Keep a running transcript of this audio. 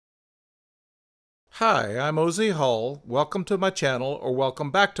Hi, I'm Ozzie Hull. Welcome to my channel, or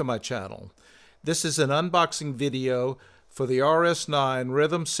welcome back to my channel. This is an unboxing video for the RS9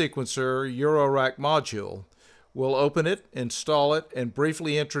 Rhythm Sequencer Eurorack module. We'll open it, install it, and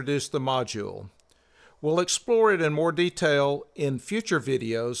briefly introduce the module. We'll explore it in more detail in future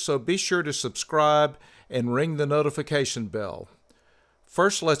videos, so be sure to subscribe and ring the notification bell.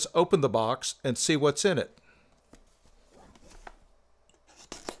 First, let's open the box and see what's in it.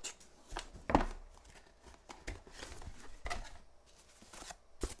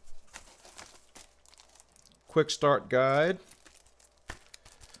 Quick start guide.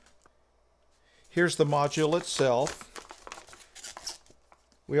 Here's the module itself.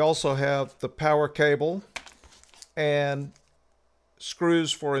 We also have the power cable and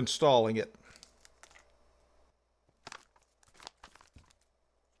screws for installing it.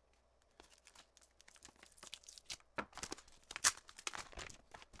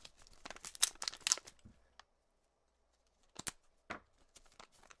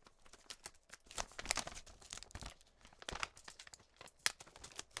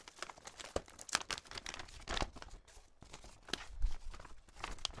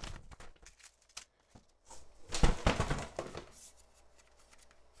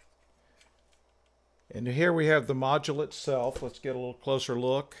 And here we have the module itself. Let's get a little closer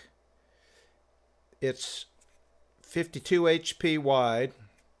look. It's 52 HP wide.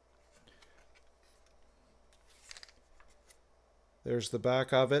 There's the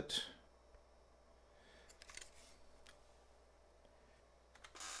back of it.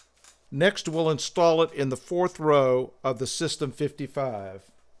 Next, we'll install it in the fourth row of the System 55.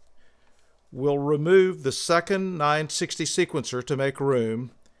 We'll remove the second 960 sequencer to make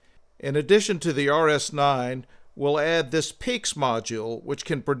room. In addition to the RS9, we'll add this Peaks module, which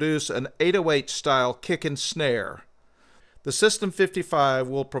can produce an 808 style kick and snare. The System 55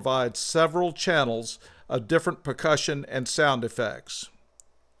 will provide several channels of different percussion and sound effects.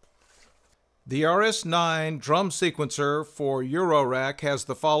 The RS9 drum sequencer for Eurorack has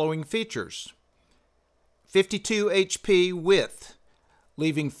the following features: 52 HP width,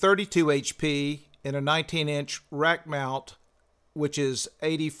 leaving 32 HP in a 19-inch rack mount, which is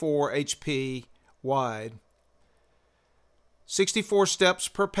 84 HP wide. 64 steps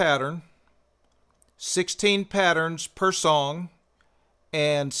per pattern, 16 patterns per song,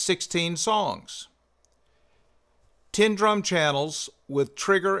 and 16 songs. 10 drum channels with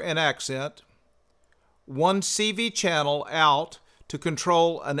trigger and accent, 1 CV channel out to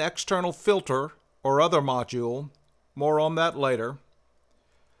control an external filter or other module, more on that later.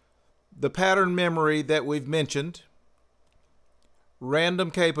 The pattern memory that we've mentioned, random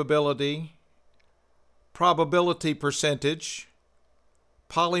capability, probability percentage,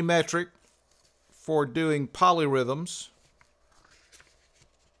 polymetric for doing polyrhythms,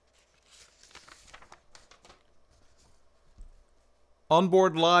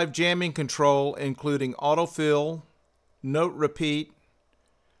 onboard live jamming control including autofill, note repeat,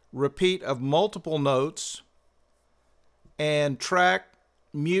 repeat of multiple notes, and track,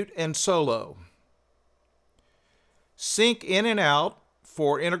 mute, and solo. Sync in and out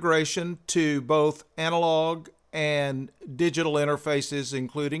for integration to both analog and digital interfaces,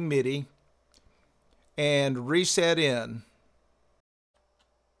 including MIDI, and reset in.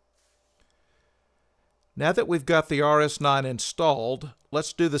 Now that we've got the RS9 installed,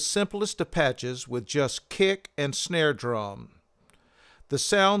 let's do the simplest of patches with just kick and snare drum. The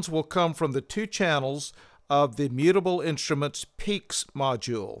sounds will come from the 2 channels of the Mutable Instruments Peaks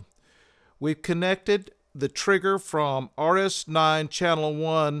module. We've connected the trigger from RS9 channel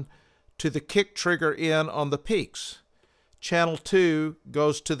 1 to the kick trigger in on the Peaks. Channel 2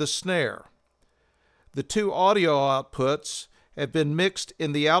 goes to the snare. The 2 audio outputs have been mixed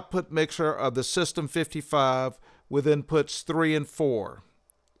in the output mixer of the System 55 with inputs 3 and 4.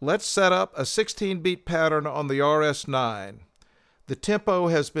 Let's set up a 16-beat pattern on the RS9. The tempo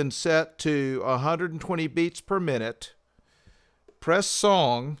has been set to 120 beats per minute. Press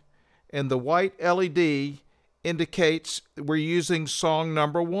song, and the white LED indicates we're using song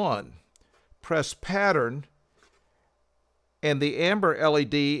number 1. Press pattern, and the amber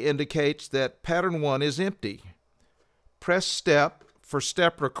LED indicates that pattern 1 is empty. Press step for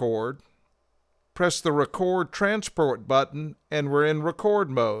step record. Press the record transport button, and we're in record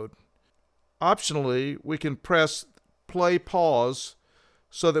mode. Optionally, we can press play pause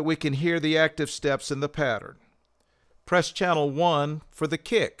so that we can hear the active steps in the pattern. Press channel 1 for the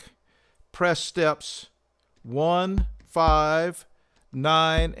kick. Press steps 1, 5,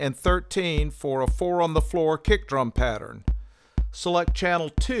 9, and 13 for a 4 on the floor kick drum pattern. Select channel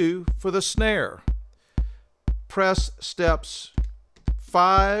 2 for the snare. Press steps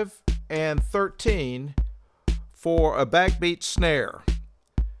 5 and 13 for a backbeat snare.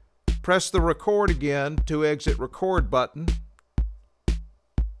 Press the record again to exit record button,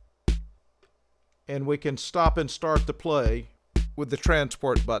 and we can stop and start the play with the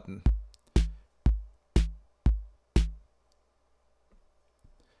transport button.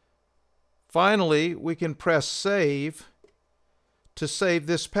 Finally, we can press save to save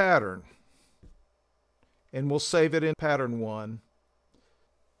this pattern, and we'll save it in pattern 1.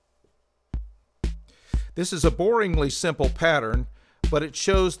 This is a boringly simple pattern, but it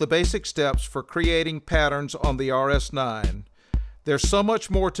shows the basic steps for creating patterns on the RS9. There's so much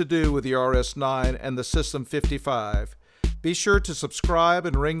more to do with the RS9 and the System 55. Be sure to subscribe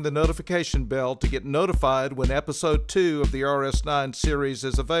and ring the notification bell to get notified when episode 2 of the RS9 series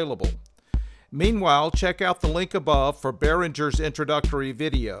is available. Meanwhile, check out the link above for Behringer's introductory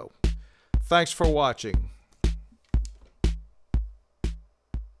video. Thanks for watching.